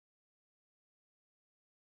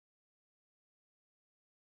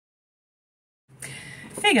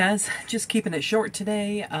Hey guys, just keeping it short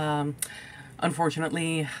today.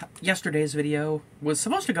 Unfortunately, yesterday's video was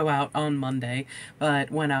supposed to go out on Monday,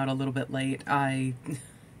 but went out a little bit late.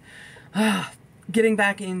 Getting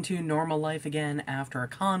back into normal life again after a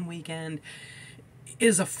con weekend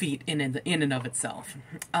is a feat in and of itself.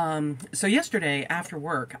 So yesterday after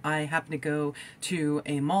work, I happened to go to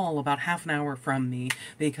a mall about half an hour from me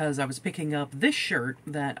because I was picking up this shirt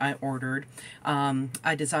that I ordered.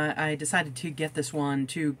 I decided to get this one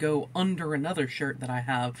to go under another shirt that I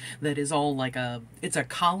have that is all like it's a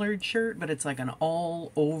collared shirt, but it's like an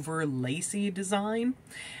all over lacy design.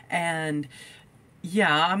 And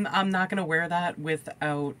yeah, I'm not gonna wear that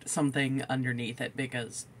without something underneath it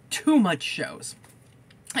because too much shows.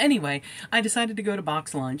 Anyway, I decided to go to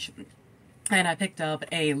Box Lunch, and I picked up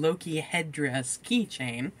a Loki headdress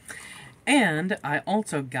keychain, and I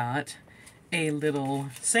also got a little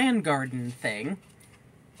sand garden thing.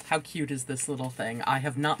 How cute is this little thing? I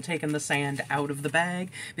have not taken the sand out of the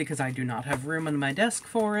bag because I do not have room on my desk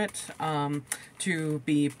for it to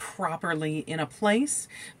be properly in a place,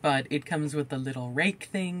 but it comes with a little rake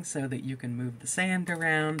thing so that you can move the sand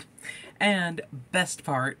around, and best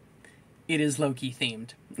part, it is Loki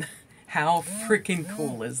themed. How freaking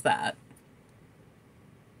cool is that?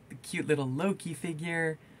 The cute little Loki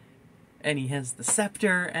figure, and he has the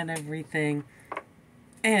scepter and everything,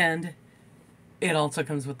 and it also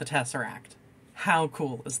comes with the Tesseract. How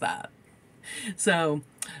cool is that? So,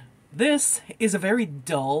 this is a very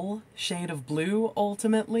dull shade of blue,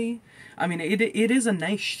 ultimately. I mean, it is a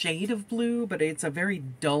nice shade of blue, but it's a very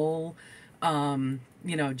dull,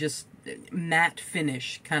 you know, just matte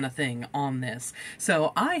finish kind of thing on this.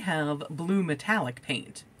 So I have blue metallic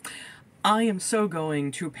paint. I am so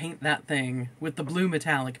going to paint that thing with the blue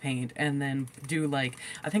metallic paint and then do like,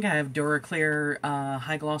 I think I have Duraclear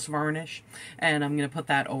high gloss varnish, and I'm going to put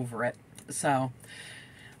that over it. So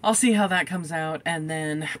I'll see how that comes out, and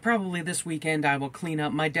then probably this weekend I will clean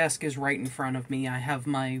up. My desk is right in front of me. I have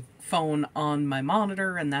my phone on my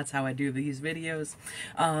monitor, and that's how I do these videos.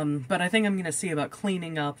 But I think I'm going to see about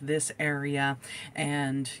cleaning up this area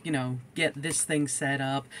and, you know, get this thing set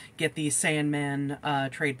up, get these Sandman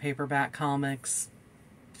trade paperback comics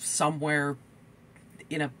somewhere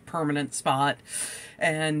in a permanent spot.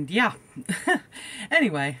 And yeah,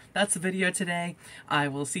 anyway, that's the video today. I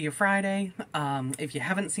will see you Friday. If you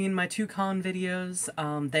haven't seen my 2 con videos,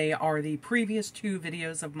 they are the previous 2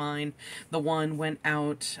 videos of mine. The one went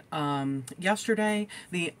out yesterday.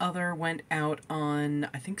 The other went out on,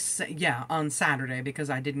 I think, yeah, on Saturday because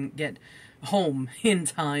I didn't get home in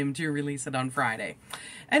time to release it on Friday.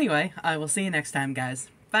 Anyway, I will see you next time, guys.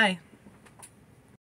 Bye.